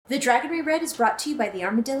The Dragon Reread is brought to you by the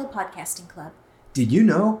Armadillo Podcasting Club. Did you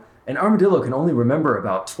know? An armadillo can only remember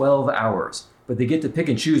about 12 hours, but they get to pick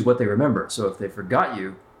and choose what they remember, so if they forgot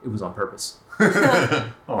you, it was on purpose.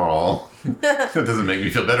 Aw, that doesn't make me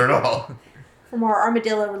feel better at all. For more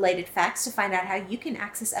armadillo-related facts, to find out how you can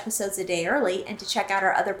access episodes a day early, and to check out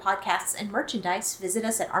our other podcasts and merchandise, visit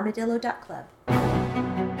us at armadillo.club.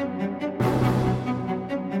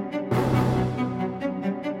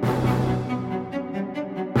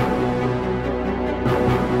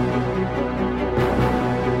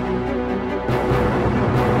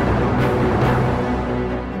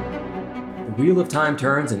 The wheel of time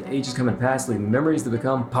turns and ages come and pass, leaving memories that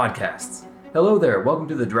become podcasts. Hello there, welcome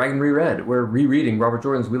to The Dragon Reread. We're rereading Robert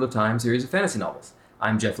Jordan's Wheel of Time series of fantasy novels.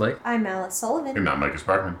 I'm Jeff Lake. I'm Alice Sullivan. And I'm Micah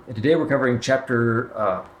Sparkman. And today we're covering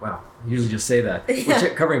I usually just say that.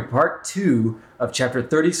 We're covering part 2 of chapter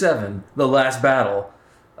 37, The Last Battle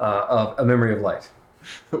of A Memory of Light.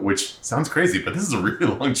 Which sounds crazy, but this is a really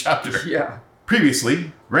long chapter. Yeah.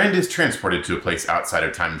 Previously, Rand is transported to a place outside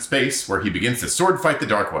of time and space where he begins to sword fight the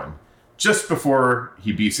Dark One. Just before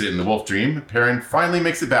he beats it in the Wolf Dream, Perrin finally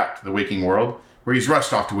makes it back to the waking world, where he's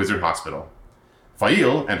rushed off to Wizard Hospital.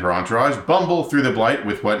 Fail and her entourage bumble through the Blight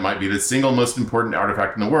with what might be the single most important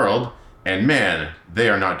artifact in the world, and man, they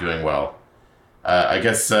are not doing well. I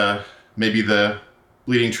guess maybe the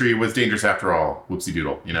bleeding tree was dangerous after all. Whoopsie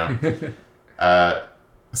doodle, you know?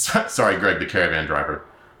 Sorry, Greg, the caravan driver.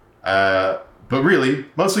 But really,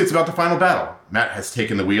 mostly it's about the final battle. Matt has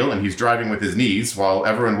taken the wheel and he's driving with his knees while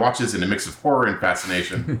everyone watches in a mix of horror and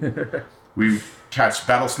fascination. We catch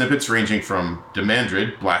battle snippets ranging from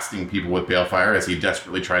Demandred blasting people with balefire as he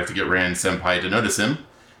desperately tries to get Rand Senpai to notice him.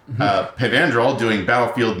 Pedandral doing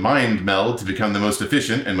battlefield mind meld to become the most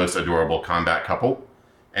efficient and most adorable combat couple.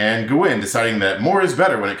 And Gawain deciding that more is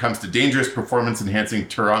better when it comes to dangerous performance-enhancing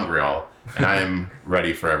Terangrial. And I'm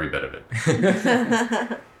ready for every bit of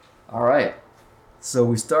it. All right. So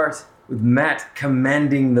we start with Matt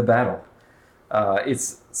commanding the battle.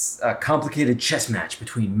 It's a complicated chess match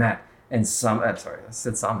between Matt and I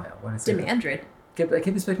said Samael. What did I say? Demandred. I kept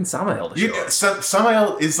expecting Samael to show up.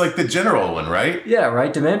 Samael is like the general one, right? Yeah,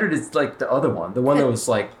 right? Demandred is like the other one. The one that was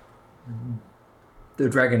like the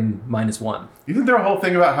dragon -1. Isn't there a whole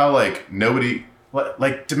thing about how like nobody...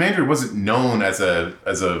 Like Demandred wasn't known as a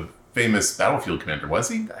famous battlefield commander, was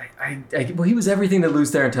he? Well, he was everything that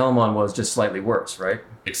Lews Therin Telamon was, just slightly worse, right?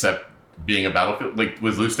 Except being a battlefield... Like,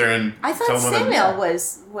 was Lews Therin... I thought Samael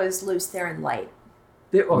was Lews Therin light.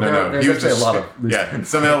 There's actually a lot of Lews Therin.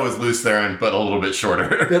 Samael was Lews Therin, but a little bit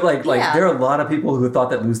shorter. There are a lot of people who thought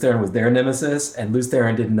that Lews Therin was their nemesis, and Lews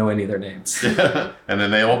Therin didn't know any of their names. And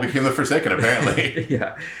then they all became the Forsaken, apparently.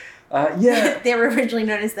 Yeah. They were originally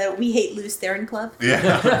known as the We Hate Lews Therin Club.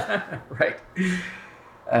 Yeah. Right.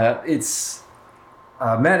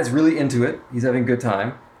 Matt is really into it. He's having a good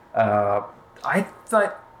time. I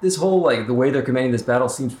thought this whole, the way they're commanding this battle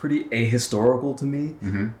seems pretty ahistorical to me.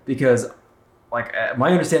 Mm-hmm. Because, my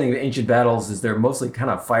understanding of ancient battles is they're mostly kind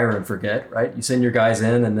of fire and forget, right? You send your guys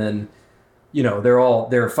in and then,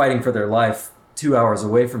 they're fighting for their life 2 hours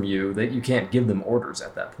away from you, that you can't give them orders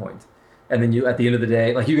at that point. And then at the end of the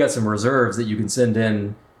day, you got some reserves that you can send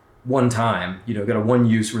in one time, got a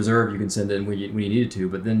one-use reserve you can send in when you needed to,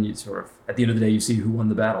 but then you sort of, at the end of the day, you see who won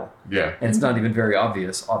the battle. Yeah. And it's not even very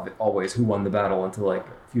obvious always who won the battle until a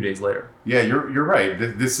few days later. Yeah, you're right.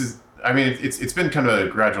 This is, it's been kind of a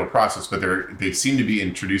gradual process, but they seem to be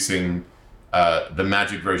introducing the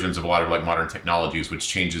magic versions of a lot of modern technologies, which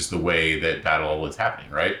changes the way that battle is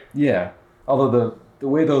happening, right? Yeah. Although the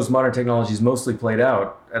way those modern technologies mostly played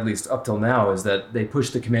out, at least up till now, is that they push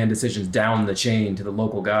the command decisions down the chain to the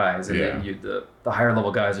local guys, and the higher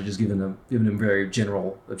level guys are just giving them very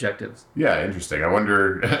general objectives. Yeah, interesting. I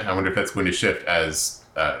wonder if that's going to shift as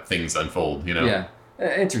things unfold. Yeah,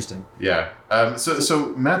 interesting. Yeah.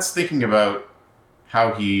 So Matt's thinking about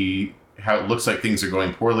how it looks like things are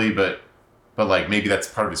going poorly, but maybe that's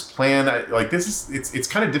part of his plan. It's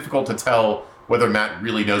kind of difficult to tell whether Matt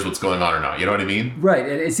really knows what's going on or not. You know what I mean? Right.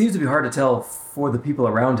 It seems to be hard to tell for the people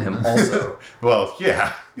around him also. Well,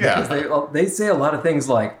 yeah. Because they say a lot of things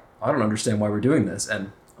like, I don't understand why we're doing this,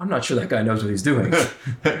 and I'm not sure that guy knows what he's doing.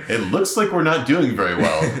 It looks like we're not doing very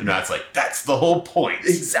well. And Matt's like, that's the whole point.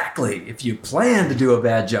 Exactly. If you plan to do a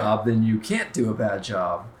bad job, then you can't do a bad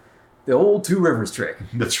job. The old Two Rivers trick.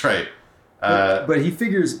 That's right. But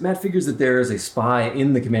Matt figures that there is a spy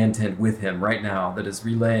in the command tent with him right now that is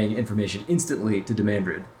relaying information instantly to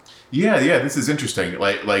Demandred. Yeah, this is interesting.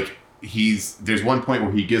 There's one point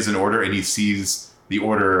where he gives an order and he sees the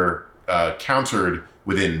order countered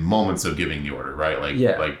within moments of giving the order, right?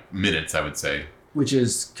 Like minutes, I would say. which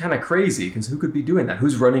is kind of crazy because who could be doing that?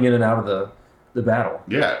 Who's running in and out of the battle?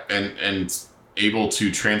 Yeah, and able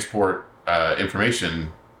to transport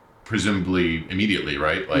information presumably immediately,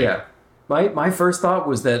 right? Like, yeah. My first thought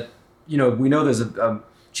was that, we know there's a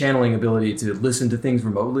channeling ability to listen to things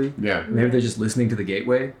remotely. Yeah. Maybe they're just listening to the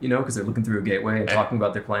gateway, because they're looking through a gateway and talking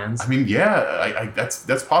about their plans. I mean, yeah,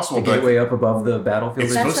 that's possible. The gateway up above the battlefield.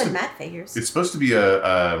 That's what Matt figures. It's supposed to be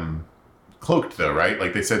a cloaked though, right?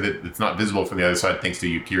 Like they said that it's not visible from the other side thanks to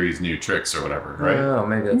Yukiri's new tricks or whatever, right? Oh,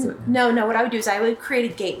 maybe that's it. No, what I would do is I would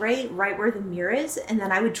create a gateway right where the mirror is, and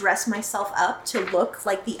then I would dress myself up to look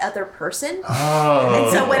like the other person. Oh.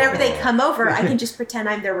 And so whenever they come over, I can just pretend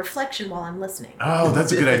I'm their reflection while I'm listening. Oh,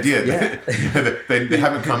 that's a good idea. Yeah. they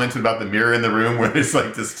haven't commented about the mirror in the room where it's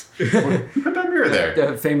like just who put that mirror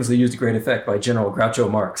there? Famously used to great effect by General Groucho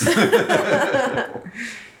Marx.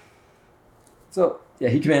 So, yeah,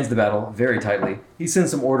 he commands the battle very tightly. He sends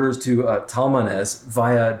some orders to Talmanes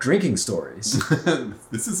via drinking stories.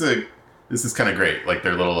 This is kind of great. Like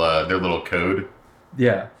their little code.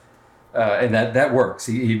 Yeah, and that works.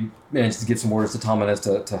 He manages to get some orders to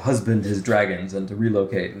Talmanes to husband his dragons and to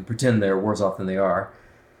relocate and pretend they're worse off than they are.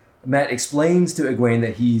 Matt explains to Egwene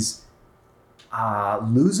that he's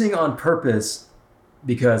losing on purpose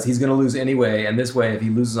because he's going to lose anyway, and this way, if he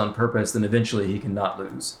loses on purpose, then eventually he can not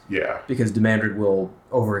lose. Yeah. Because Demandred will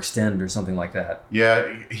overextend or something like that.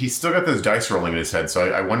 Yeah, he's still got those dice rolling in his head,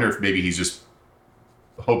 so I wonder if maybe he's just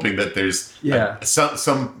hoping that there's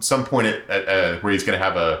some point at where he's going to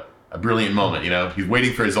have a brilliant moment. He's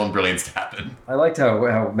waiting for his own brilliance to happen. I liked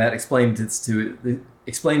how Matt explained this to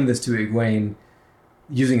Egwene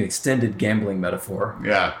using an extended gambling metaphor.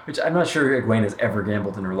 Yeah. Which I'm not sure Egwene has ever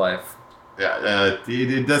gambled in her life. Yeah,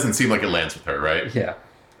 it doesn't seem like it lands with her, right? Yeah.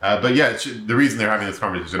 But yeah, the reason they're having this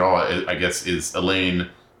conversation at all, I guess, is Elaine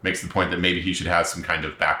makes the point that maybe he should have some kind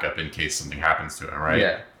of backup in case something happens to him, right?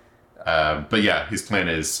 Yeah. But yeah, his plan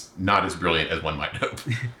is not as brilliant as one might hope.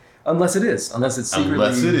 Unless it's secretly...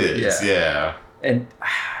 Unless it is, yeah. And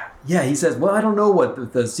yeah, he says, well, I don't know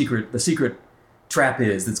what the secret trap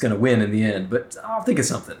is that's going to win in the end, but I'll think of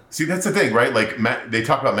something. See, that's the thing, right? Like they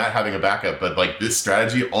talk about Matt having a backup, but like this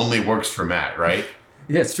strategy only works for Matt, right?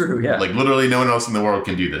 Yeah, it's true, yeah. Like literally no one else in the world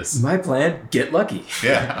can do this. My plan, get lucky.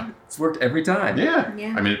 Yeah. It's worked every time. Yeah.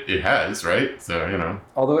 Yeah. I mean, it has, right? So,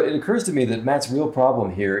 Although it occurs to me that Matt's real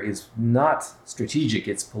problem here is not strategic,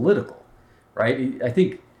 it's political, right? I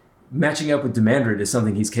think matching up with Demandred is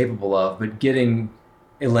something he's capable of, but getting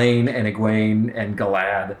Elaine and Egwene and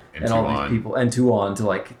Galad and all these people and Tuon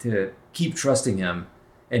to keep trusting him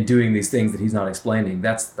and doing these things that he's not explaining,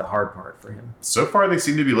 that's the hard part for him. So far they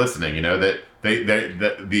seem to be listening, that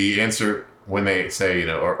the answer when they say,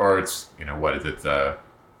 or it's, what is it?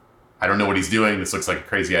 I don't know what he's doing. This looks like a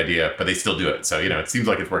crazy idea, but they still do it. So, it seems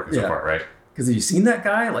like it's working so far, right? Because have you seen that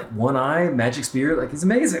guy? Like one eye, magic spear, he's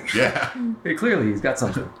amazing. Yeah. Clearly he's got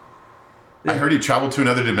something. I heard he traveled to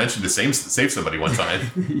another dimension to save somebody one time.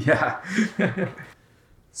 Yeah.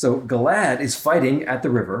 So Galad is fighting at the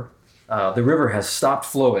river. The river has stopped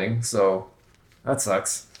flowing, so that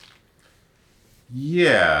sucks.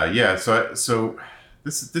 Yeah. So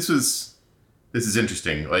this is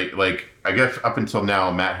interesting. Like I guess up until now,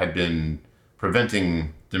 Matt had been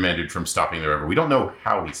preventing Demandred from stopping the river. We don't know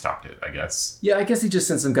how he stopped it, I guess. Yeah, I guess he just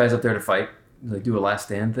sent some guys up there to fight, do a last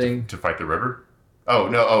stand thing. To fight the river? Oh,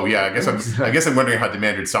 no. Oh, yeah. I guess I'm wondering how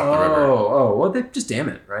Demandred stopped the river. Oh, well, they just dam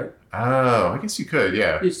it, right? Oh, I guess you could,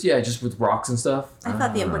 yeah. Just with rocks and stuff. I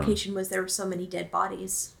thought the implication was there were so many dead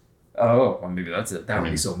bodies. Oh, well, maybe that's it. That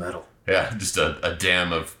would be so metal. Yeah, just a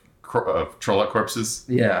dam of Trolloc corpses.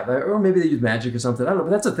 Yeah, or maybe they use magic or something. I don't know,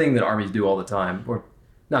 but that's a thing that armies do all the time. Or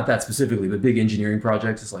not that specifically, but big engineering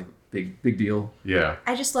projects. It's like big deal. Yeah.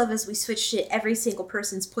 I just love as we switch to every single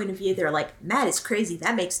person's point of view, they're like, Matt is crazy.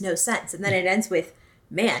 That makes no sense. And then it ends with,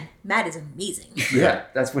 man, Matt is amazing. Yeah,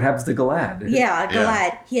 that's what happens to Galad. Yeah, Galad.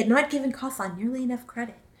 Yeah. He had not given Cawthon nearly enough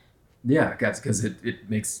credit. Yeah, because it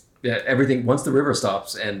makes everything, once the river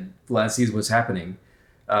stops and Galad sees what's happening,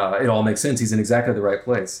 it all makes sense. He's in exactly the right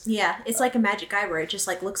place. Yeah, it's like a magic eye where it just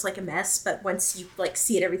looks like a mess, but once you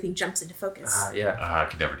see it, everything jumps into focus. Yeah. I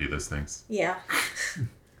could never do those things. Yeah.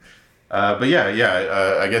 But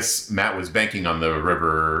I guess Matt was banking on the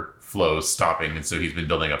river flow stopping, and so he's been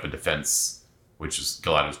building up a defense, which is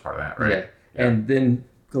Galad was part of that, right? Yeah. And then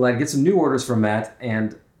Galad gets some new orders from Matt,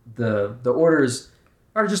 and the orders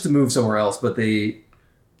are just to move somewhere else, but they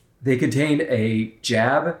contain a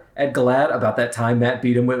jab at Galad about that time Matt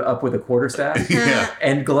beat him up with a quarterstaff. Yeah.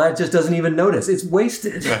 And Galad just doesn't even notice. It's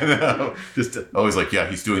wasted. I know. Just always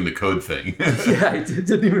he's doing the code thing. Yeah, he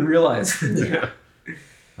didn't even realize. Yeah.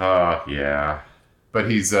 Yeah. But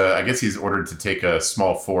I guess he's ordered to take a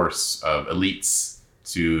small force of elites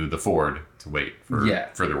to the Ford to wait for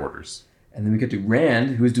further orders. And then we get to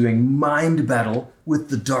Rand, who is doing mind battle with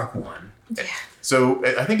the Dark One. Yeah. So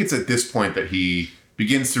I think it's at this point that he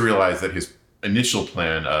begins to realize that his initial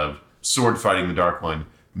plan of sword fighting the Dark One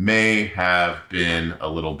may have been a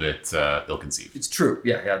little bit ill-conceived. It's true.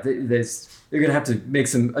 Yeah. They're going to have to make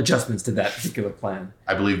some adjustments to that particular plan.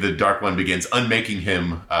 I believe the Dark One begins unmaking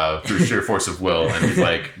him through sheer force of will, and he's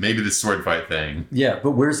like, maybe this sword fight thing. Yeah,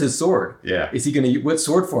 but where's his sword? Yeah. Is he going to? What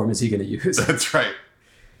sword form is he going to use? That's right.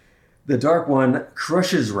 The Dark One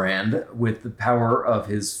crushes Rand with the power of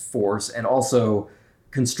his force and also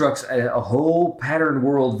constructs a whole pattern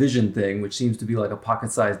world vision thing, which seems to be like a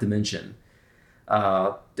pocket-sized dimension,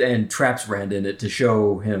 and traps Rand in it to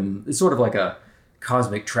show him. It's sort of like a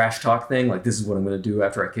cosmic trash talk thing, like this is what I'm going to do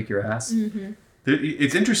after I kick your ass. Mm-hmm.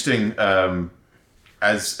 It's interesting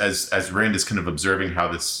as Rand is kind of observing how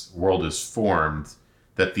this world is formed,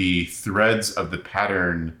 that the threads of the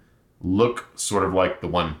pattern look sort of like the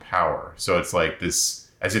one power. So it's like this,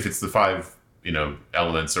 as if it's the 5,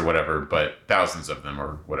 elements or whatever, but thousands of them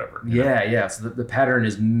or whatever. Yeah. So the pattern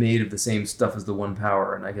is made of the same stuff as the one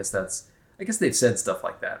power, and I guess they've said stuff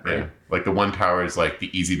like that, right? Yeah. Like the one power is like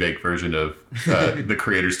the easy bake version of the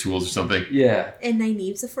creator's tools or something. Yeah. And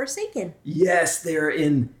Nynaeve's a Forsaken. Yes, they're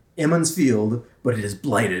in Emond's Field, but it is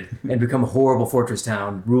blighted and become a horrible fortress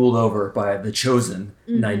town ruled over by the chosen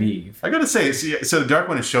Nynaeve. I gotta say, so the Dark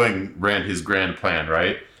One is showing Rand his grand plan,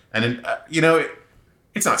 right? And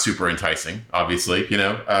it's not super enticing, obviously. You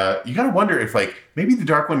gotta wonder if maybe the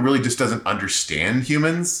Dark One really just doesn't understand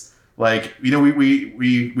humans. We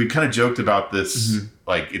kind of joked about this,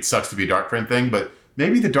 it sucks to be a dark friend thing, but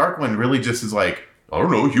maybe the Dark One really just is like, I don't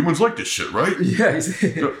know, humans like this shit, right? Yeah.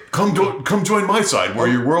 Come join my side where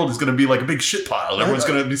your world is going to be like a big shit pile and everyone's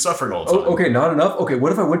going to be suffering all the time. Okay, not enough? Okay,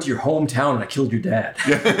 what if I went to your hometown and I killed your dad?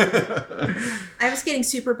 I was getting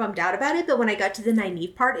super bummed out about it, but when I got to the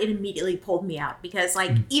Nynaeve part, it immediately pulled me out because,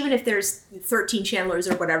 even if there's 13 channelers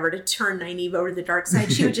or whatever to turn Nynaeve over to the dark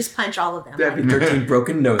side, she would just punch all of them. That'd be 13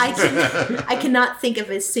 broken noses. I cannot think of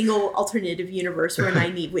a single alternative universe where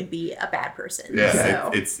Nynaeve would be a bad person. Yeah,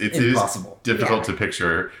 so. it impossible. Is difficult to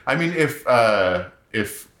picture. I mean, if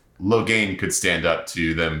Logain could stand up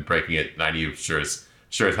to them breaking it, Nynaeve sure as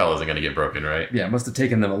hell isn't going to get broken, right? Yeah, it must have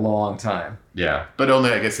taken them a long time. Yeah, but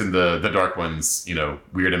only, I guess, in the Dark One's,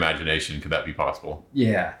 weird imagination could that be possible.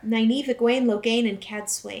 Yeah. Nynaeve, Egwene, Logain, and Cad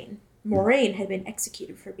Swain. Moraine had been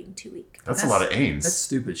executed for being too weak. That's a lot of Ains. That's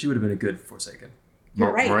stupid. She would have been a good Forsaken.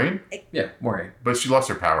 You're right. Moraine? Yeah, Moraine. But she lost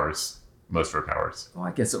her powers. Most of her powers. Oh,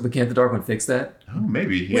 I guess so. But can't the Dark One fix that? Oh,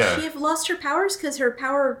 maybe, Would yeah. she have lost her powers? Because her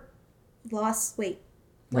power lost... Wait.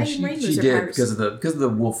 Why did Moraine lose she her did powers? because of the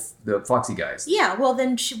wolf, the foxy guys. Yeah, well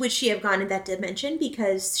then would she have gone in that dimension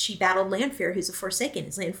because she battled Lanfear, who's a Forsaken?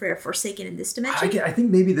 Is Lanfear a Forsaken in this dimension? I think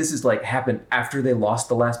maybe this is happened after they lost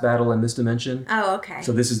the last battle in this dimension. Oh, okay.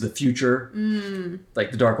 So this is the future.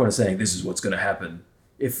 Like the Dark One is saying, this is what's going to happen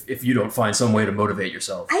if you don't find some way to motivate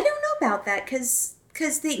yourself. I don't know about that because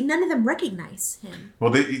none of them recognize him.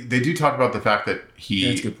 Well, they do talk about the fact that That's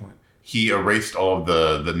a good point. He erased all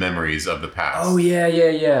of the memories of the past. Oh,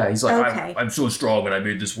 yeah. He's like, Okay. I'm so strong and I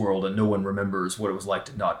made this world and no one remembers what it was like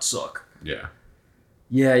to not suck. Yeah.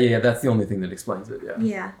 Yeah, that's the only thing that explains it, yeah.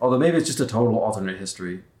 Yeah. Although maybe it's just a total alternate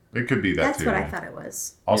history. It could be that That's too. what I thought it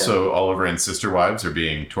was. Also, Oliver and sister wives are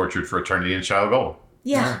being tortured for eternity in Shao Gul.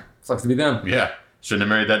 Yeah. Sucks to be them. Yeah. Shouldn't have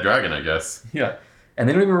married that dragon, I guess. Yeah. And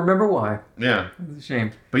they don't even remember why. Yeah. It's a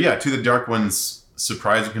shame. But yeah, to the Dark One's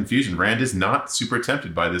surprise and confusion, Rand is not super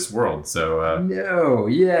tempted by this world. So No,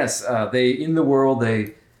 yes. In the world,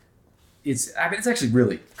 it's actually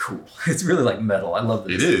really cool. It's really metal. I love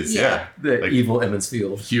this. it is, yeah. The evil Emond's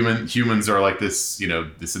Field. Humans are like this,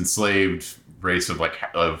 this enslaved race of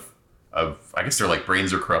I guess their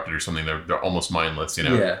brains are corrupted or something. They're almost mindless,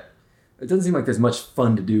 Yeah. It doesn't seem like there's much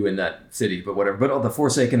fun to do in that city, but whatever. But all the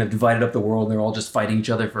Forsaken have divided up the world, and they're all just fighting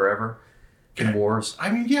each other forever in wars.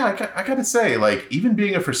 I mean, yeah, I gotta say, even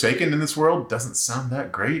being a Forsaken in this world doesn't sound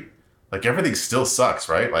that great. Everything still sucks,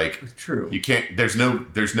 right? True. You can't. There's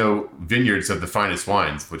no vineyards of the finest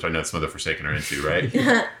wines, which I know some of the Forsaken are into,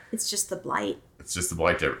 right? It's just the blight. It's just the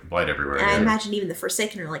blight everywhere. And I imagine even the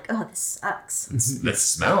Forsaken are like, oh, this sucks. The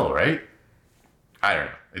smell, right? I don't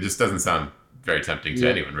know. It just doesn't sound very tempting to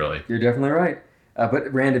anyone, really. You're definitely right.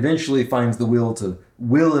 But Rand eventually finds the will to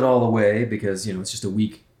will it all away because, it's just a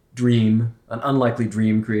weak dream, an unlikely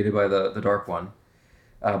dream created by the Dark One.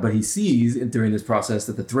 But he sees during this process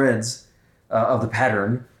that the threads of the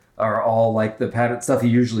pattern are all like the pattern stuff he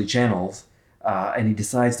usually channels, and he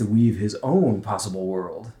decides to weave his own possible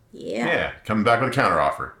world Yeah. Coming back with a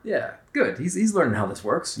counteroffer. Yeah, good. He's learning how this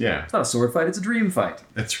works. Yeah. It's not a sword fight, it's a dream fight.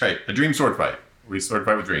 That's right. A dream sword fight. We sword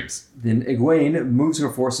fight with dreams. Then Egwene moves her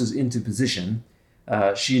forces into position.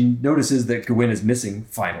 She notices that Gawain is missing,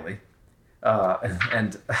 finally,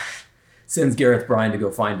 and sends Gareth Bryan to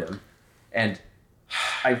go find him. And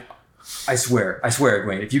I swear,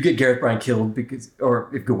 Egwene, if you get Gareth Bryan killed, or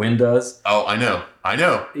if Gawain does... Oh, I know.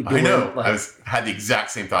 Gawain, like, had the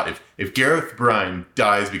exact same thought. If Gareth Bryan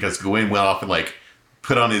dies because Gawain went off and, like,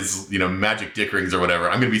 put on his, magic dick rings or whatever,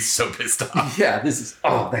 I'm going to be so pissed off. Yeah,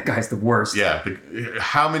 that guy's the worst. Yeah.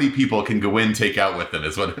 How many people can Gawain take out with him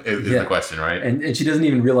is the question, right? And she doesn't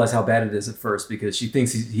even realize how bad it is at first because she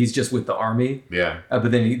thinks he's just with the army. Yeah. But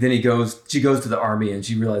then she goes to the army and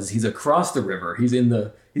she realizes he's across the river. He's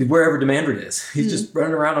wherever Demandred is. He's just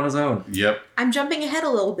running around on his own. Yep. I'm jumping ahead a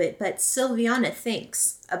little bit, but Sylviana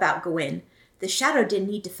thinks about Gawain. The Shadow didn't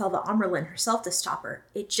need to fell the Amerlin herself to stop her.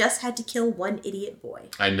 It just had to kill one idiot boy.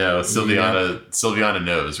 I know. Sylviana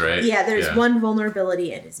knows, right? Yeah, there's one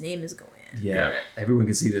vulnerability, and his name is Gawain. Yeah, everyone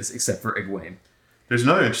can see this except for Egwene. There's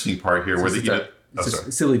another interesting part here where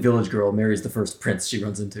a silly village girl marries the first prince she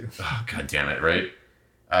runs into. Oh, God damn it, right?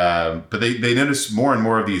 But they notice more and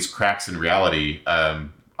more of these cracks in reality,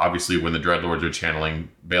 obviously when the Dreadlords are channeling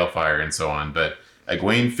Balefire and so on. But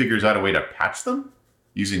Egwene figures out a way to patch them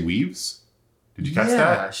using weaves. Did you catch that?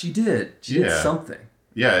 Yeah, she did. She did something.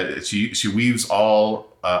 Yeah, she weaves all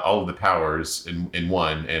of the powers in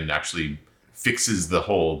one and actually fixes the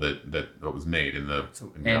hole that was made in the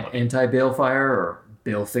anti-Balefire or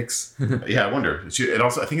Balefix. Yeah, I wonder.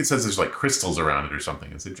 I think it says there's like crystals around it or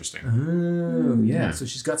something. It's interesting. Oh, yeah. So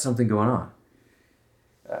she's got something going on.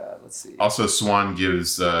 Let's see. Also, Swan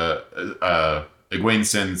gives Egwene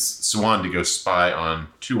sends Swan to go spy on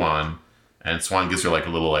Tuon. And Swan gives her like a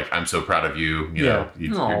little I'm so proud of you. You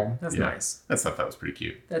know. That's nice. I thought that was pretty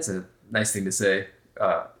cute. That's a nice thing to say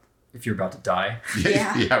if you're about to die.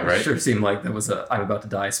 Yeah. Yeah, right. It sure seemed like that was a I'm about to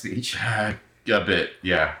die speech. A bit.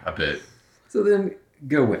 Yeah, a bit. So then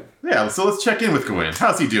Gawain. Yeah, so let's check in with Gawain.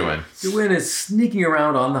 How's he doing? Gawain is sneaking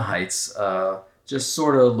around on the heights, just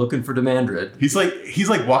sort of looking for Demandred. He's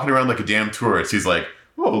like walking around like a damn tourist. He's like,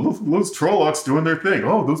 oh, those Trollocs doing their thing.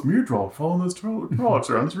 Oh, those Myrddraal following those Trollocs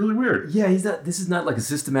around. It's really weird. Yeah, this is not like a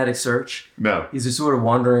systematic search. No. He's just sort of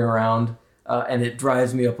wandering around, and it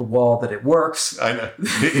drives me up a wall that it works. I know.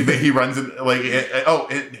 He runs in,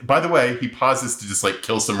 by the way, he pauses to just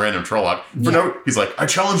kill some random Trolloc. He's like, I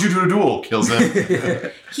challenge you to a duel. Kills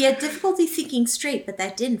him. He had difficulty thinking straight, but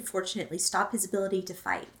that didn't fortunately stop his ability to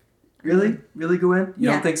fight. Really, Gawain? You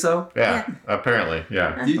don't think so? Yeah. Apparently,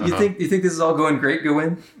 yeah. You think this is all going great,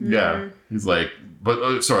 Gawain? Mm-hmm. Yeah. He's like,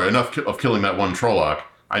 but sorry, enough of killing that one Trolloc.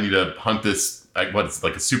 I need to hunt this. It's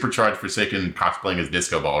like a supercharged Forsaken cosplaying as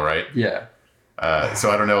Disco Ball, right? Yeah. So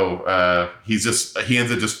I don't know. He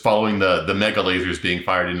ends up just following the mega lasers being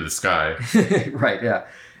fired into the sky. Right. Yeah.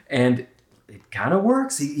 And it kind of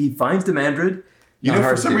works. He finds Demandred.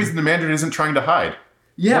 For some reason, Demandred isn't trying to hide.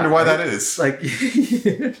 Yeah, I wonder why that is.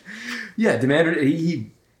 Yeah,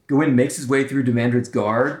 Demandred. Gawain makes his way through Demandred's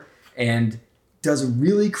guard and does a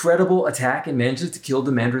really credible attack and manages to kill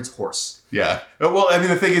Demandred's horse. Yeah. Well, I mean,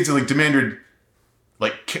 the thing is, Demandred,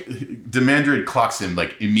 Demandred clocks him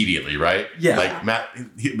immediately, right? Yeah.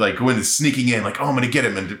 Gawain is sneaking in, oh, I'm gonna get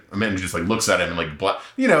him, and Demandred just looks at him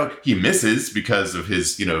and he misses because of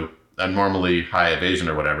his abnormally high evasion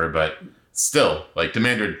or whatever, but still,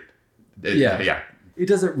 Demandred. Yeah. It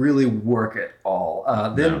doesn't really work at all.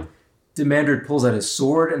 Then Demandred pulls out his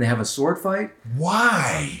sword and they have a sword fight.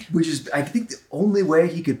 Why? Which is, I think, the only way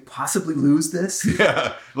he could possibly lose this.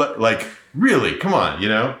 Yeah. Really? Come on,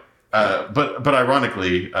 But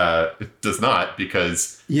ironically, it does not,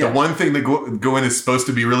 because the one thing that Gawain is supposed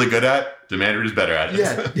to be really good at, Demandred is better at it.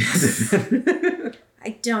 Yeah.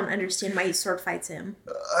 I don't understand why he sword fights him.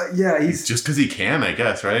 He's just because he can, I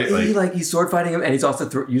guess, right? He's sword fighting him, and he's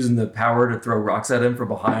also using the power to throw rocks at him from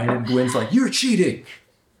behind. And Gawain's like, "You're cheating."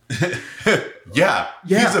 Yeah,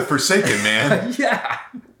 he's a Forsaken man. Yeah,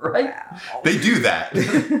 right. They do that.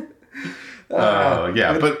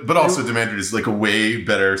 But also Demandred is a way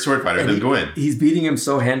better sword fighter than Gawain. He's beating him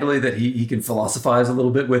so handily that he can philosophize a little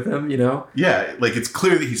bit with him, Yeah, it's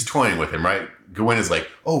clear that he's toying with him, right? Gawain is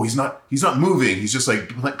oh, he's not moving. He's just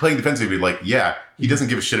playing defensively. He doesn't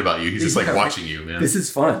give a shit about you. He's just watching you, man. This is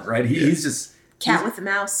fun, right? He's just cat with the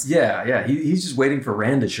mouse. Yeah. He's just waiting for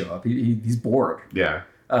Rand to show up. He's bored. Yeah.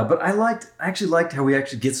 But I actually liked how we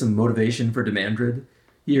actually get some motivation for Demandred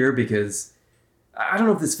here, because I don't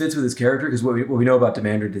know if this fits with his character, because what we know about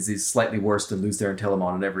Demandred is he's slightly worse than Luthor and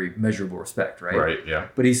Telamon in every measurable respect, right? Right. Yeah.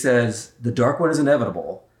 But he says the Dark One is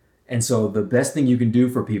inevitable, And so the best thing you can do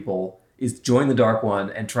for people is join the Dark One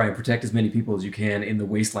and try and protect as many people as you can in the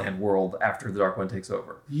Wasteland world after the Dark One takes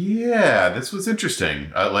over. Yeah, this was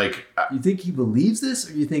interesting. You think he believes this,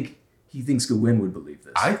 or you think he thinks Gawain would believe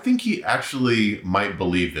this? I think he actually might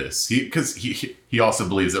believe this. Because he also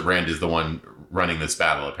believes that Rand is the one running this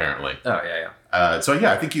battle, apparently. Oh yeah. I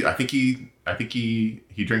think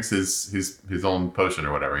he drinks his own potion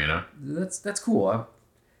or whatever, you know? That's cool.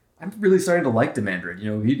 I'm really starting to like Demandred.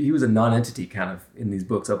 You know, he was a non-entity kind of in these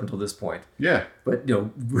books up until this point. Yeah. But,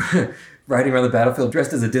 you know, riding around the battlefield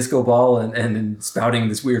dressed as a disco ball and spouting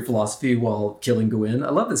this weird philosophy while killing Gawain.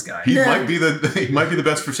 I love this guy. He might be the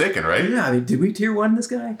best Forsaken, right? Yeah, I mean, did we tier 1 this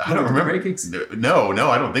guy? I don't remember.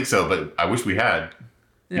 No, I don't think so, but I wish we had.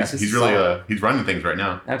 Yeah, he's really he's running things right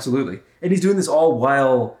now. Absolutely. And he's doing this all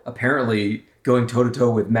while apparently going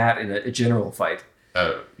toe-to-toe with Matt in a general fight.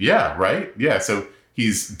 Yeah, right? Yeah, so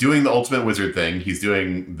he's doing the ultimate wizard thing, he's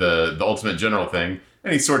doing the ultimate general thing,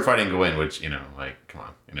 and he's sword fighting Gawain, which, you know, like, come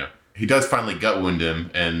on, you know. He does finally gut wound him,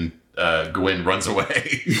 and Gawain runs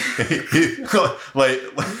away. He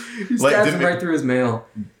stabs him right through his mail.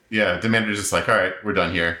 Yeah, Demandred's just like, all right, we're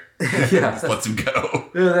done here. Yeah. Lets him go.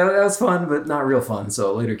 Yeah, that was fun, but not real fun,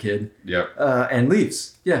 so later, kid. Yep. And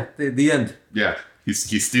leaves. Yeah, the end. Yeah. He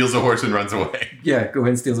steals a horse and runs away. Yeah,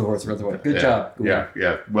 Gawain steals a horse and runs away. Good job, Gawain.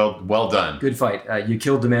 Yeah. Well done. Good fight. You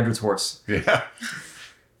killed Demandred's horse. Yeah.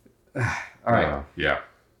 All right. Yeah.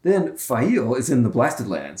 Then Fail is in the Blasted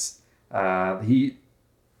Lands. The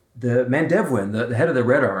Mandevwin, the head of the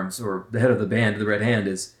Red Arms, or the head of the band, the Red Hand,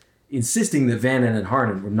 is insisting that Vannon and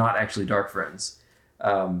Harnan were not actually Dark Friends.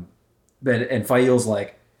 And Fail's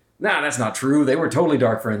like, nah, that's not true. They were totally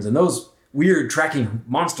Dark Friends, and those weird tracking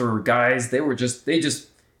monster guys, they just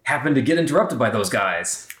happened to get interrupted by those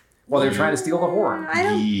guys while they were trying to steal the horn.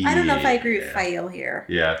 I don't know if I agree with Fail here.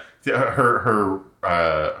 Yeah. Her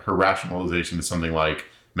rationalization is something like,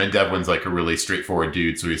 Mandevwin's like a really straightforward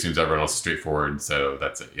dude, so he assumes everyone else is straightforward, so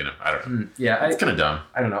that's it, you know. I don't know. Yeah. It's kind of dumb.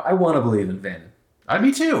 I don't know. I want to believe in Vannon.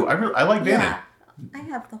 Me too. I like Vannon. Yeah, I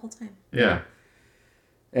have the whole time. Yeah.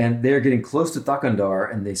 And they're getting close to Thakandar,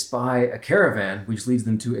 and they spy a caravan, which leads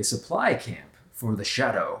them to a supply camp for the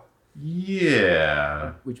Shadow.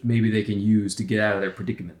 Yeah. Which maybe they can use to get out of their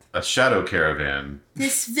predicament. A shadow caravan.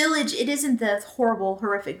 This village, it isn't the horrible,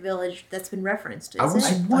 horrific village that's been referenced, is I was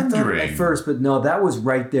it? wondering. At first, but no, that was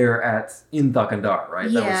right there in Thakandar, right?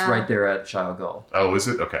 Yeah. That was right there at Shile Gull. Oh, is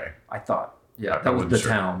it? Okay. I thought. Yeah, I that was the wasn't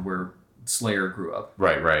sure. town where Slayer grew up.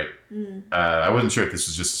 Right. I wasn't sure if this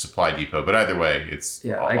was just a supply depot, but either way, it's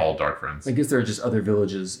all Dark Friends. I guess there are just other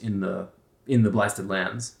villages in the Blasted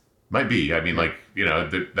Lands. Might be. I mean, like, you know,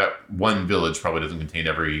 that one village probably doesn't contain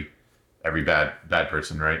every bad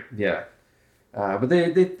person, right? Yeah. But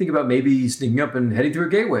they think about maybe sneaking up and heading through a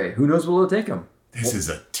gateway. Who knows where it'll take them? This is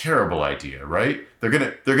a terrible idea, right? They're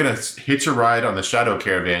gonna hitch a ride on the Shadow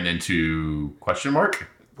Caravan into ?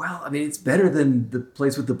 Well, I mean, it's better than the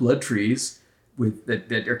place with the blood trees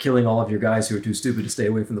that are killing all of your guys who are too stupid to stay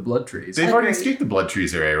away from the blood trees. They've already escaped the blood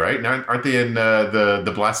trees area, right? Now, aren't they in the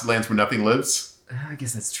Blasted Lands where nothing lives? I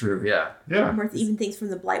guess that's true, yeah. Yeah. Where even things from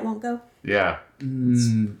the Blight won't go? Yeah. I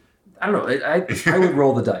don't know. I would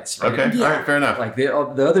roll the dice, right? Okay, Yeah. all right, fair enough. Like the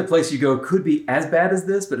other place you go could be as bad as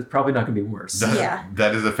this, but it's probably not going to be worse. Yeah.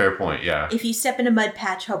 That is a fair point, yeah. If you step in a mud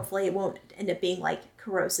patch, hopefully it won't end up being like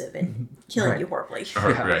corrosive and killing you horribly.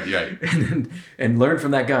 Yeah. Right, yeah. And learn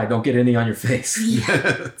from that guy. Don't get any on your face.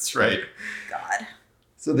 That's right. God.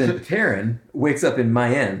 So then Perrin wakes up in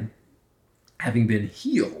Mayenne, having been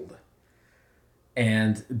healed.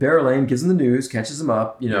 And Barrelane gives him the news, catches him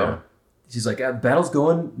up, you know. Yeah. She's like, battle's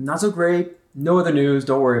going, not so great. No other news,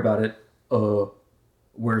 don't worry about it.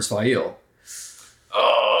 Where's Fail?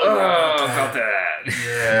 About that.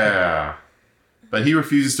 Yeah. But he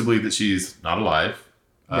refuses to believe that she's not alive.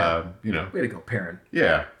 Yeah. You know. Way to go, Perrin.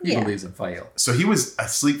 Yeah. He Yeah. believes in Fail. So he was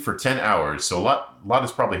asleep for 10 hours. So a lot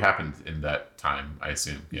has probably happened in that time, I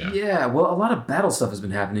assume. Yeah. Yeah, well, a lot of battle stuff has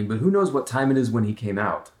been happening, but who knows what time it is when he came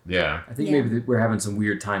out. Yeah. I think Yeah. maybe we're having some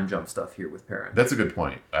weird time jump stuff here with Perrin. That's a good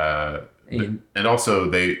point. And- And also,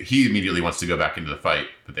 he immediately wants to go back into the fight,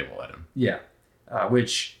 but they won't let him. Yeah.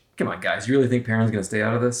 Which, come on, guys, you really think Perrin's going to stay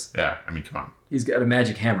out of this? Yeah. I mean, come on. He's got a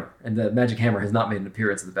magic hammer, and the magic hammer has not made an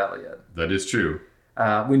appearance in the battle yet. That is true.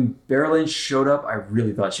 When Barrelane showed up, I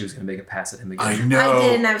really thought she was going to make a pass at him again. I know. I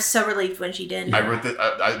did, and I was so relieved when she didn't. I wrote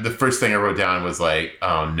the first thing I wrote down was like,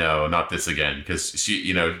 oh no, not this again. Because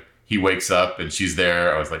he wakes up and she's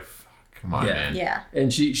there. I was like, fuck, come on, Yeah. man. Yeah.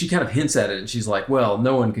 And she kind of hints at it, and she's like, well,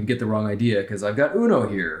 no one can get the wrong idea because I've got Uno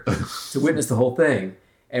here to witness the whole thing.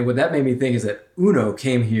 And what that made me think is that Uno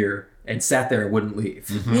came here and sat there and wouldn't leave.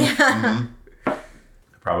 Mm-hmm. Yeah.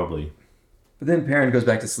 Probably. But then Perrin goes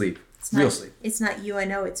back to sleep. It's Real not, sleep. It's not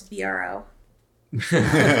UNO, it's BRO.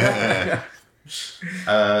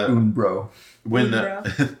 Bro. When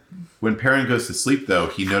when Perrin goes to sleep, though,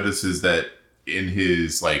 he notices that in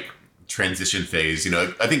his like transition phase,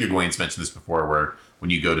 I think Egwene's mentioned this before, where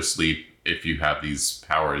when you go to sleep, if you have these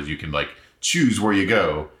powers, you can like choose where you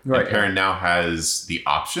go. Right. And Perrin now has the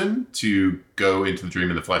option to go into the dream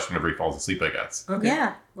of the flesh whenever he falls asleep, I guess. Okay.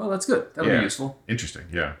 Yeah. Well, that's good. That'll be useful. Interesting.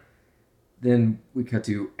 Yeah. Then we cut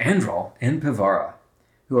to Andral and Pivara,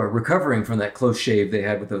 who are recovering from that close shave they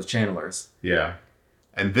had with those channelers. Yeah.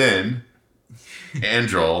 And then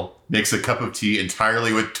Andral makes a cup of tea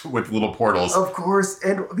entirely with little portals. Of course.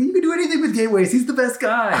 And you can do anything with gateways. He's the best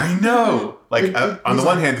guy. I know. Like, on the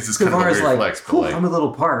one hand, this is kind of a weird flex. But like, I'm a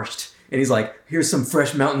little parched. And he's like, here's some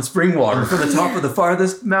fresh mountain spring water from the top of the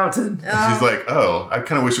farthest mountain. She's like, oh, I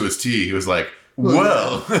kind of wish it was tea. He was like,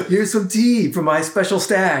 well, here's some tea from my special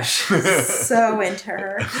stash. So into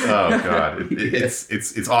her. Oh God,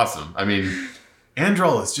 it's awesome. I mean,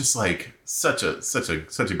 Andral is just like such a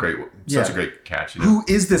great catch. Who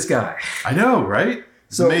is this guy? I know, right?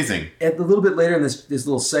 It's amazing. And a little bit later in this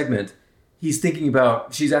little segment, she's asking about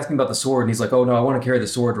the sword, and he's like, oh no, I want to carry the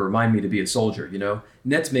sword to remind me to be a soldier.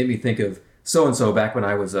 Net's made me think of so and so back when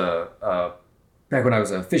I was a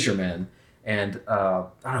fisherman, and I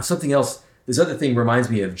don't know, something else. This other thing reminds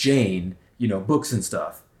me of Jane, books and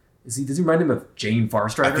stuff. Does he remind him of Jane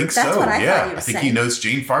Farstrider? I think so. I think he knows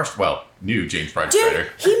Jane Farstrider. Well, knew Jane Farstrider. Dude,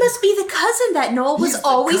 he must be the cousin that Noel was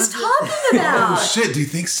always talking about. Oh shit! Do you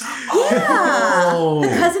think so? Yeah,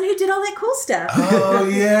 the cousin who did all that cool stuff. Oh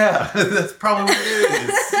yeah, that's probably what it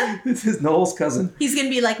is. This is Noel's cousin. He's gonna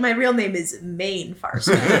be like, my real name is Maine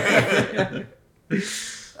Farstrider.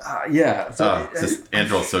 Yeah. So,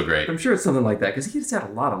 Andrel's so great. I'm sure it's something like that because he just had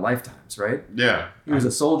a lot of lifetimes, right? Yeah. He was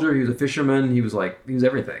a soldier. He was a fisherman. He was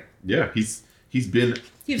everything. Yeah. He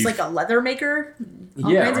was like a leather maker.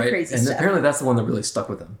 All kinds of crazy and stuff. Apparently that's the one that really stuck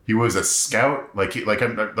with him. He was a scout. Like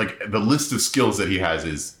the list of skills that he has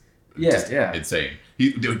is insane.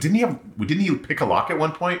 Didn't he pick a lock at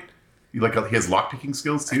one point? He has lock picking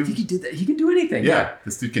skills too. I think he did that. He can do anything. Yeah.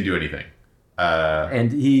 This dude can do anything.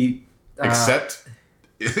 And he except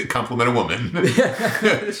compliment a woman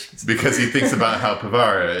because he thinks about how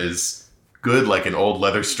Pivara is good like an old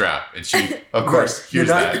leather strap, and she, of course, hears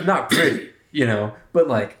that. Not pretty, but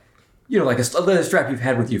like a leather strap you've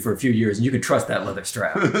had with you for a few years, and you can trust that leather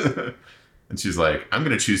strap. And she's like, I'm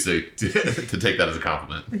going to choose to take that as a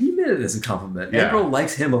compliment. But he meant it as a compliment. Yeah. Andral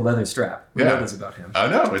likes him a leather strap. We know this about him. I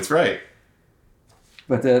know, it's right.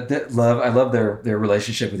 But I love their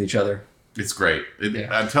relationship with each other. It's great.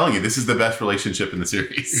 I'm telling you, this is the best relationship in the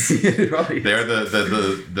series. They're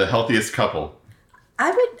the healthiest couple.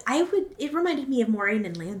 It reminded me of Maureen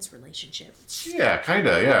and Lan's relationship. Yeah, kind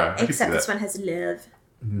of, yeah. Except this one has love.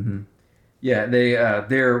 Mm-hmm. Yeah,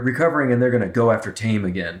 they're recovering and they're going to go after Tame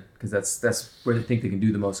again because that's where they think they can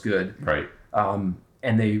do the most good. Right.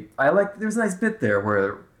 There's a nice bit there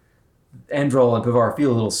where Andral and Pivara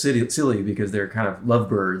feel a little silly because they're kind of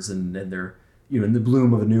lovebirds and they're in the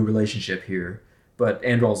bloom of a new relationship here. But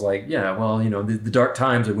Andral's like, yeah, well, the dark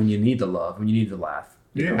times are when you need to love, when you need to laugh.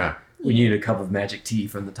 Yeah. When you need a cup of magic tea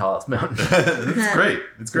from the tallest mountain. It's great.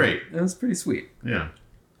 It's great. That's pretty sweet. Yeah.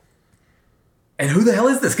 And who the hell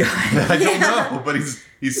is this guy? I don't know, but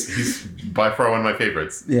he's by far one of my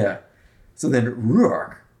favorites. Yeah. So then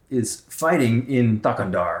Ruark is fighting in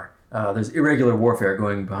Thakandar. There's irregular warfare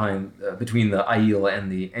going between the Aiel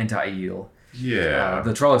and the anti-Aiel. Yeah.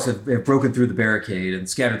 The Trollocs have broken through the barricade and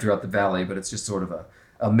scattered throughout the valley, but it's just sort of a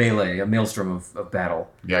melee, a maelstrom of battle.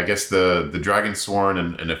 Yeah, I guess the Dragonsworn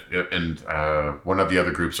and one of the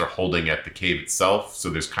other groups are holding at the cave itself, so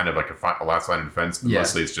there's kind of like a last line of defense, but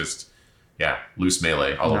mostly it's just, loose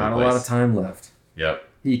melee all over the place. Not a lot of time left. Yep.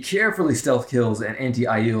 He carefully stealth kills an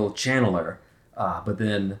anti-Aiel channeler, but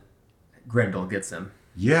then Grendel gets him.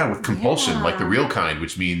 Yeah, with compulsion, like the real kind,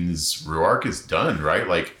 which means Ruark is done, right?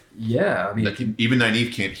 Like, yeah, I mean, even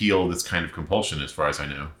Nynaeve can't heal this kind of compulsion, as far as I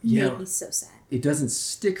know. Yeah, made me so sad. It doesn't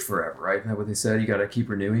stick forever, right? Isn't that what they said? You got to keep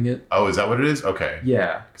renewing it. Oh, is that what it is? Okay.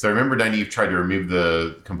 Yeah. Because I remember Nynaeve tried to remove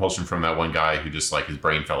the compulsion from that one guy who just his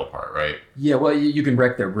brain fell apart, right? Yeah. Well, you can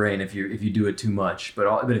wreck their brain if you do it too much,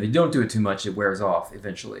 but if you don't do it too much, it wears off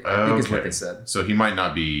eventually. I think is what they said. So he might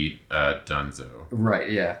not be Dunzo. Right.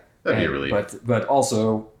 Yeah. That'd be a relief. But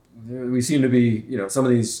also, we seem to be, some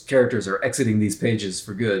of these characters are exiting these pages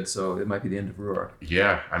for good, so it might be the end of Ruark.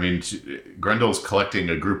 Yeah, I mean, Grendel's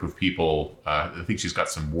collecting a group of people. I think she's got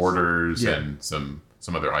some warders and some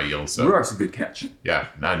other Aiel. So Ruark's a good catch. Yeah,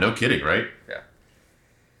 no kidding, right? Yeah.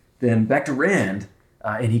 Then back to Rand.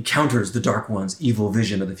 and he counters the Dark One's evil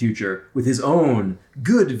vision of the future with his own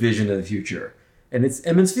good vision of the future. And it's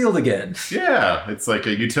Emmons Field again. Yeah, it's like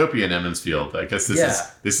a utopian Emmons Field. I guess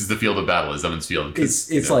this is the field of battle, is Emmons Field.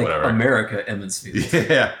 It's like whatever. America Emmons Field.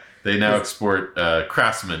 Yeah, they now export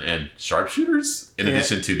craftsmen and sharpshooters in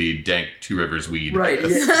addition to the dank Two Rivers weed. Right.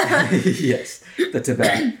 Yeah. Yes, the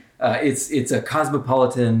tobacco. It's a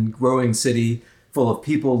cosmopolitan, growing city full of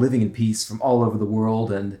people living in peace from all over the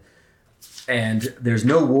world, and there's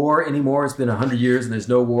no war anymore. It's been 100 years, and there's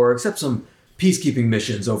no war except some peacekeeping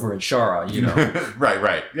missions over in Shara, you know.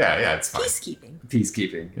 Right. Yeah, it's fine.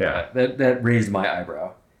 Peacekeeping. Yeah. That raised my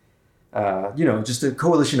eyebrow. Just a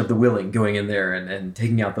coalition of the willing going in there and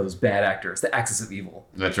taking out those bad actors, the axis of evil.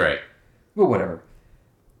 That's right. Well, whatever.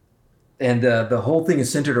 And the whole thing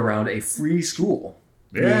is centered around a free school.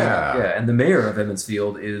 Yeah. Yeah, and the mayor of Emmons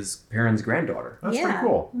Field is Perrin's granddaughter. That's pretty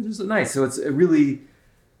cool. Which is nice. So it's a really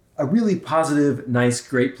positive, nice,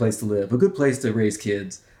 great place to live. A good place to raise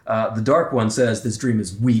kids. The Dark One says this dream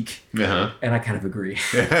is weak. Uh-huh. And I kind of agree.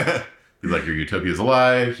 He's like, your utopia's a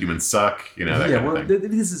lie, humans suck, that kind of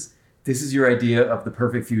thing. This is your idea of the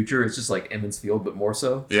perfect future. It's just like Emmons Field, but more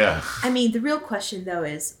so. Yeah. I mean, the real question, though,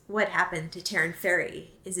 is what happened to Terran Ferry?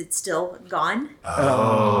 Is it still gone?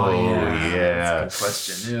 Oh, yeah. That's a good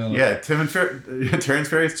question. Yeah, Terran's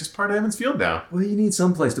Ferry is just part of Emmons Field now. Well, you need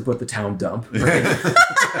some place to put the town dump. Right?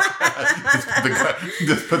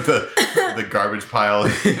 just put the garbage pile,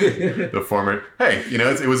 the former. Hey,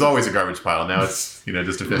 it was always a garbage pile. Now it's,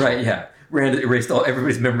 just official. Right, yeah. Rand erased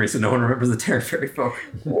everybody's memory so no one remembers the Terran Ferry folk.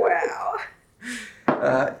 Wow.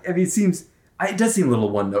 It does seem a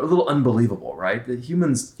little unbelievable, right? That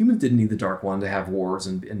humans didn't need the Dark One to have wars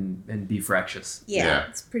and be fractious. Yeah,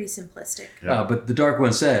 it's pretty simplistic. Yeah. But the Dark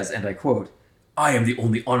One says, and I quote, "I am the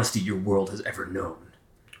only honesty your world has ever known."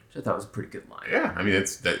 Which I thought was a pretty good line. Yeah, I mean,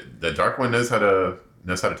 it's the Dark One knows how to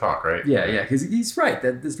talk, right? Yeah, because he's right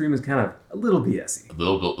that this dream is kind of a little BS-y. A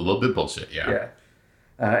little bit bullshit. Yeah. Yeah.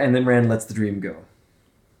 And then Rand lets the dream go.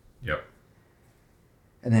 Yep.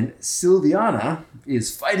 And then Sylviana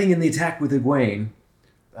is fighting in the attack with Egwene.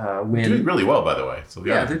 Doing really well, by the way.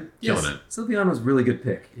 Sylviana, killing it. Sylviana was a really good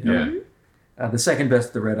pick. Yeah. The second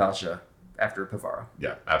best, the Red Asha, after Pavara.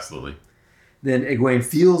 Yeah, absolutely. Then Egwene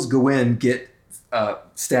feels Gawain get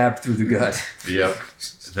stabbed through the gut. Yep.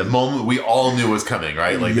 The moment we all knew was coming,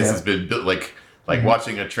 right? Like this has been built like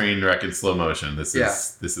watching a train wreck in slow motion. This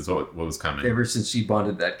is what was coming. Ever since she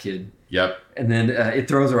bonded that kid. Yep. And then it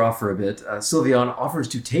throws her off for a bit. Sylviana offers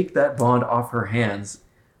to take that bond off her hands,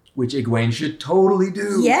 which Egwene should totally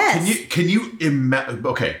do. Yes. Can you imagine?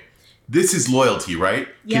 Okay, this is loyalty, right?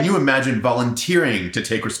 Yep. Can you imagine volunteering to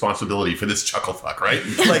take responsibility for this chucklefuck, right?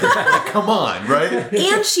 Like, come on, right?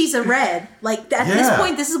 And she's a red. Like, at this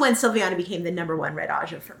point, this is when Sylviana became the number one Red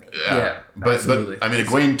Aja for me. Yeah. But I mean,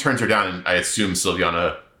 Egwene turns her down, and I assume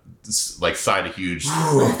Sylviana sighed a huge.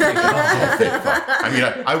 Oh, thank fuck. I mean,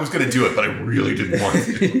 I was going to do it, but I really didn't want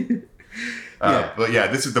to. But yeah,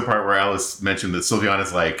 this is the part where Alice mentioned that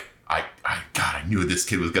Sylviana's like, God, I knew this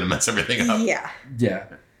kid was going to mess everything up. Yeah.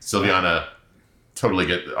 Sylviana totally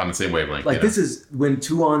get on the same wavelength. Like, this is when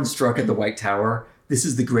Tuon struck at the White Tower. This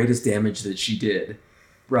is the greatest damage that she did,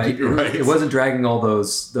 right? It wasn't dragging all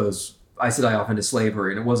those Aes Sedai off into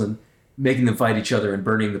slavery, and it wasn't making them fight each other and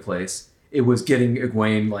burning the place. It was getting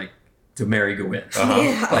Egwene to marry Gawain,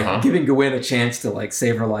 giving Gawain a chance to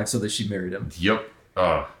save her life so that she married him. Yep.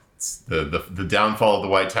 It's the downfall of the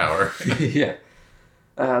White Tower. Yeah.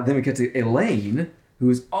 Then we get to Elaine, who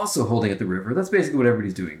is also holding at the river. That's basically what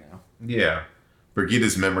everybody's doing now. Yeah.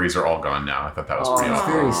 Brigida's memories are all gone now. I thought that was pretty awful.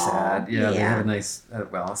 It's very sad. Yeah, they have a nice,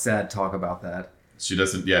 sad talk about that. She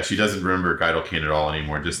doesn't remember Guidal Kane at all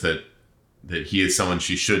anymore. Just that he is someone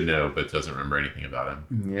she should know, but doesn't remember anything about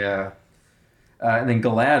him. Yeah. And then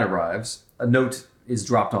Galad arrives. A note is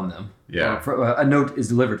dropped on them. Yeah. A note is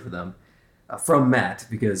delivered for them from Matt,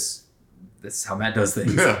 because that's how Matt does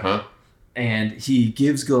things. Uh-huh. And he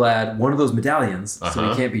gives Galad one of those medallions, so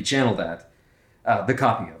he can't be channeled at, the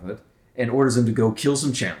copy of it, and orders him to go kill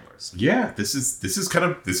some channelers. Yeah, this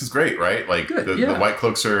is great, right? Like, the White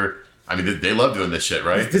Cloaks are, I mean, they love doing this shit,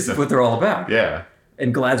 right? This is what they're all about. Yeah.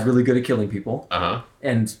 And Galad's really good at killing people. Uh-huh.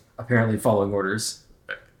 And apparently following orders.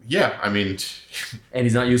 Yeah, I mean... and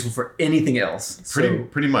he's not useful for anything else.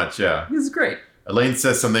 Pretty much, yeah. This is great. Elaine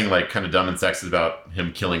says something kind of dumb and sexist about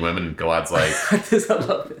him killing women, and Galad's like... I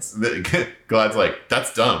love this. Galad's like,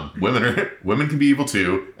 that's dumb. Women can be evil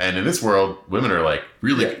too, and in this world, women are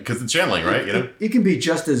really... Because it's channeling, right? It can be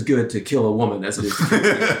just as good to kill a woman as it is to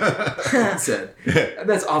kill a said.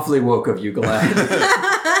 That's awfully woke of you, Galad.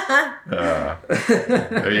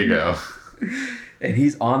 There you go. And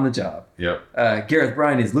he's on the job. Yep. Gareth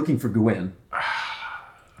Bryan is looking for Gawain.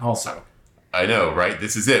 Also. I know, right?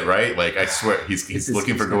 This is it, right? Like, I swear, he's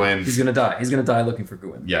looking for Gawain. He's going to die. He's going to die looking for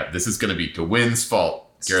Gawain. Yeah, this is going to be Gawain's fault.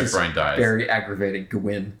 Gareth Bryan dies. Very aggravating,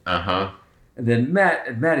 Gawain. Uh-huh. And then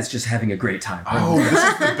Matt is just having a great time. Oh, this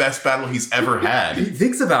is the best battle he's ever had. He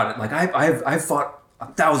thinks about it. Like, I've fought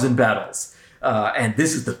 1,000 battles, and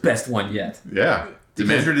this is the best one yet. Yeah.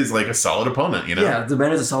 Demandred is like a solid opponent, you know? Yeah,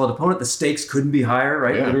 Demandred is a solid opponent. The stakes couldn't be higher,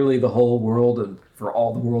 right? Yeah. Literally the whole world and for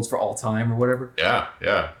all the worlds for all time or whatever. Yeah,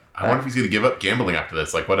 yeah. I wonder if he's going to give up gambling after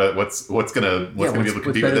this. Like, what's going to be able to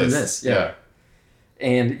compete with this? Yeah.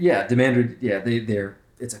 And yeah, Demandred, they're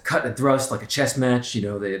it's a cut and thrust, like a chess match. You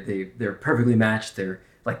know, they're perfectly matched. They're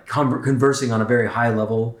like conversing on a very high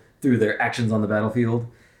level through their actions on the battlefield,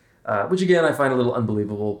 which again I find a little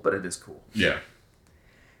unbelievable, but it is cool. Yeah.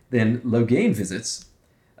 Then Logain visits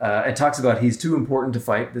and talks about he's too important to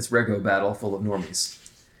fight this Rego battle full of normies.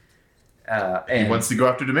 And he wants to go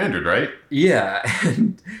after Demandred, right? Yeah.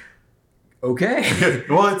 And okay.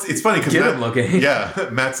 Well, it's funny because Logain. Yeah,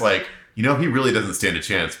 Matt's like, he really doesn't stand a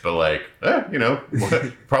chance, but like,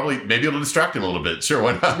 probably maybe it'll distract him a little bit. Sure,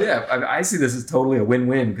 why not? Yeah, I see this as totally a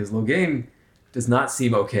win-win because Logain does not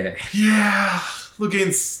seem okay. Yeah,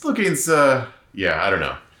 Logain's I don't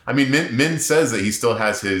know. I mean, Min says that he still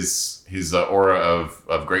has his aura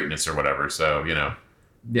of greatness or whatever. So I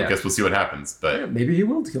guess we'll see what happens. But maybe he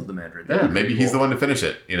will kill Demandred. Yeah, maybe he's the one to finish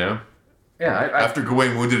it. Yeah, after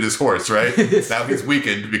Gawain wounded his horse, right? Now he's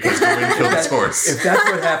weakened because Gawain killed his horse. If that's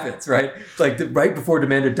what happens, right? Like right before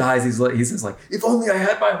Demandred dies, he says like, "If only I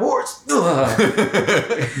had my horse."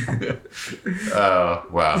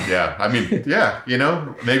 Wow. Yeah. I mean, yeah.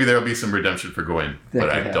 Maybe there'll be some redemption for Gawain, but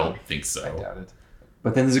I don't think so. I doubt it.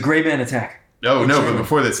 But then there's a Gray Man attack. Oh no! But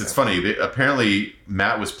before this, it's funny. Apparently,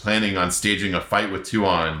 Matt was planning on staging a fight with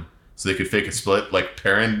Tuon. So they could fake a split like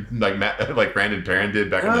Perrin, like Brandon Perrin did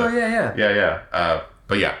back in the... Yeah.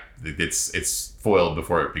 But yeah, it's foiled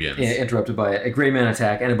before it begins. Yeah, interrupted by a Gray Man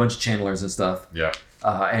attack and a bunch of channelers and stuff. Yeah.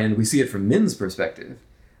 And we see it from Min's perspective.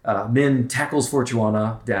 Min tackles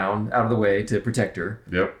Fortuana down out of the way to protect her.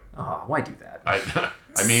 Yep. Why do that?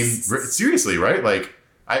 I mean, seriously, right? Like,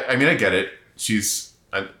 I mean, I get it. She's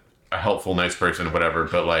a helpful, nice person or whatever,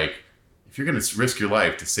 but like... If you're going to risk your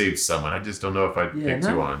life to save someone, I just don't know if I'd pick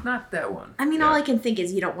Tuon. Not that one. I mean, all I can think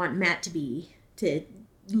is you don't want Matt to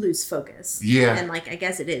lose focus. Yeah. And I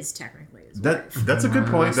guess it is technically his wife. That's a good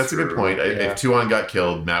point. That's a good point. Yeah. If Tuon got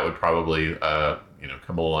killed, Matt would probably, come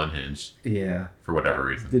a little unhinged. Yeah. For whatever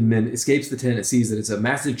reason. Then Min escapes the tent. It sees that it's a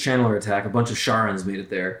massive channeler attack. A bunch of Sharans made it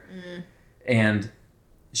there. And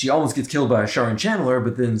she almost gets killed by a Sharan channeler,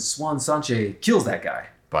 but then Swan Sanche kills that guy.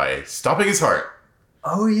 By stopping his heart.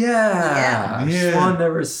 Oh, yeah. Swan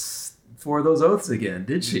never swore those oaths again,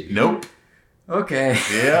 did she? Nope. Okay.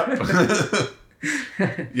 Yep.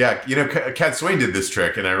 Yeah, Cat Swain did this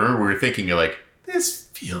trick, and I remember we were thinking, this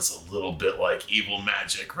feels a little bit like evil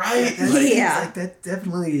magic, right? Like that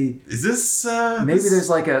definitely... Is this... maybe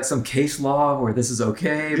there's some case law where this is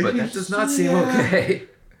okay, but that does not seem okay.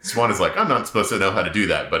 Swan is like, I'm not supposed to know how to do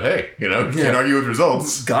that, but hey, can't argue with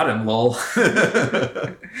results. Got him, lol.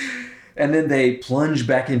 And then they plunge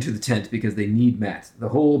back into the tent because they need Matt. The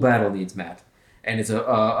whole battle needs Matt. And it's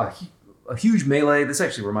a huge melee. This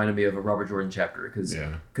actually reminded me of a Robert Jordan chapter because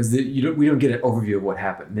we don't get an overview of what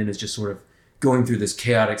happened. Min is just sort of going through this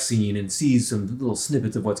chaotic scene and sees some little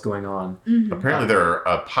snippets of what's going on. Mm-hmm. Apparently there are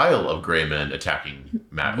a pile of Gray Men attacking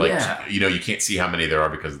Matt. You can't see how many there are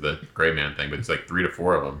because of the Gray Man thing, but it's 3 to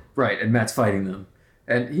 4 of them. Right, and Matt's fighting them.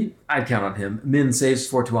 And I'd count on him. Min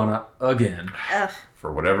saves Fortuana again.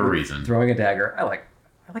 For whatever reason. Throwing a dagger. I like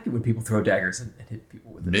it when people throw daggers and hit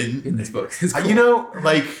people with it in this book. It's cool.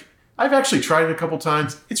 I've actually tried it a couple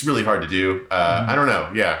times. It's really hard to do. I don't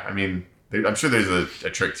know. Yeah, I mean, I'm sure there's a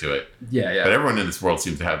trick to it. Yeah. But everyone in this world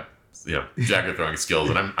seems to have, dagger throwing skills,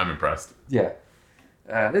 and I'm impressed. Yeah.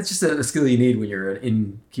 That's just a skill you need when you're an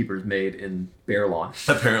innkeeper's maid in Bear Lawn.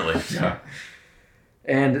 Apparently. Yeah.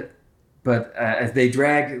 But as they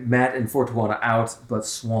drag Matt and Fortuana out, but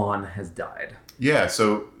Swan has died. Yeah,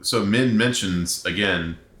 so Min mentions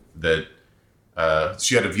again that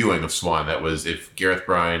she had a viewing of Swan that was if Gareth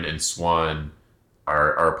Bryan and Swan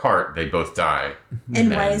are apart, they both die. And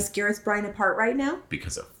why is Gareth Bryan apart right now?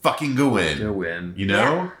 Because of fucking Gawain.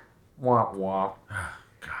 Yeah. Womp womp. Oh,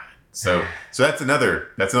 God. So that's another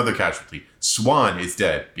casualty. Swan is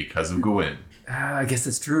dead because of Gawain. I guess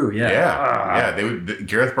that's true. Yeah. Yeah.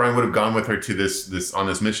 Gareth Bryan would have gone with her to this on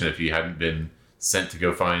this mission if he hadn't been sent to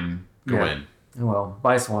go find Gawain. Yeah. Oh, well,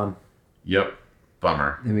 bye, Swan. Yep.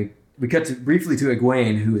 Bummer. Then we cut briefly to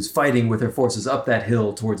Egwene, who is fighting with her forces up that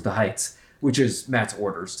hill towards the heights. which is Matt's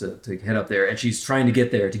orders to head up there. And she's trying to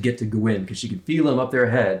get there to get to Gawain because she can feel him up there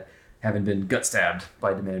ahead, having been gut stabbed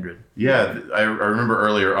by Demandred. Yeah, I remember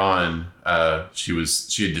earlier on, she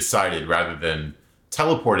had decided rather than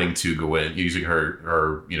teleporting to Gawain, using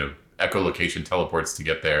her echolocation teleports to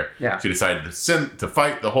get there. Yeah. She decided to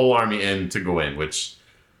fight the whole army in to Gawain, which,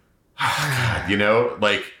 God,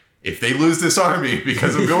 like if they lose this army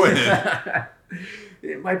because of Gawain,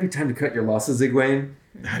 it might be time to cut your losses, Egwene.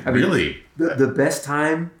 Really? The best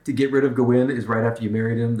time to get rid of Gawain is right after you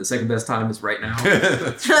married him. The second best time is right now.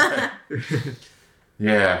 That's right.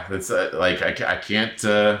 Yeah, that's I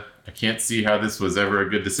can't see how this was ever a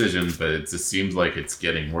good decision, but it just seems like it's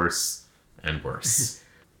getting worse and worse.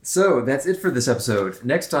 So that's it for this episode.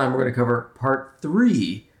 Next time, we're going to cover part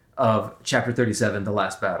 3 of Chapter 37, The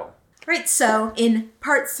Last Battle. Right, so in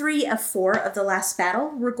part 3 of 4 of The Last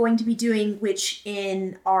Battle, we're going to be doing, which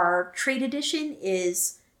in our trade edition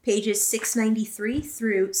is pages 693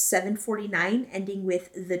 through 749, ending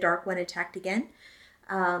with The Dark One attacked again.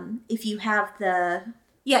 If you have the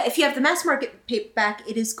mass market paperback,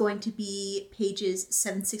 it is going to be pages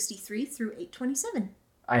 763 through 827.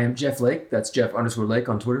 I am Jeff Lake. That's Jeff_Lake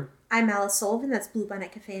on Twitter. I'm Alice Sullivan. That's Blue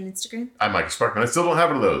Bonnet Cafe on Instagram. I'm Michael Sparkman. I still don't have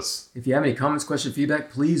one of those. If you have any comments, questions, feedback,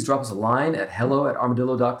 please drop us a line at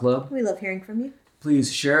hello@armadillo.club. We love hearing from you.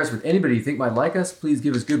 Please share us with anybody you think might like us. Please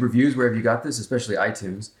give us good reviews wherever you got this, especially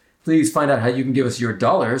iTunes. Please find out how you can give us your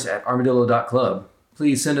dollars at armadillo.club.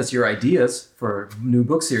 Please send us your ideas for new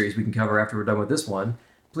book series we can cover after we're done with this one.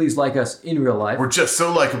 Please like us in real life. We're just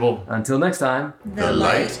so likable. Until next time. The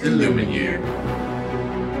light illumine you.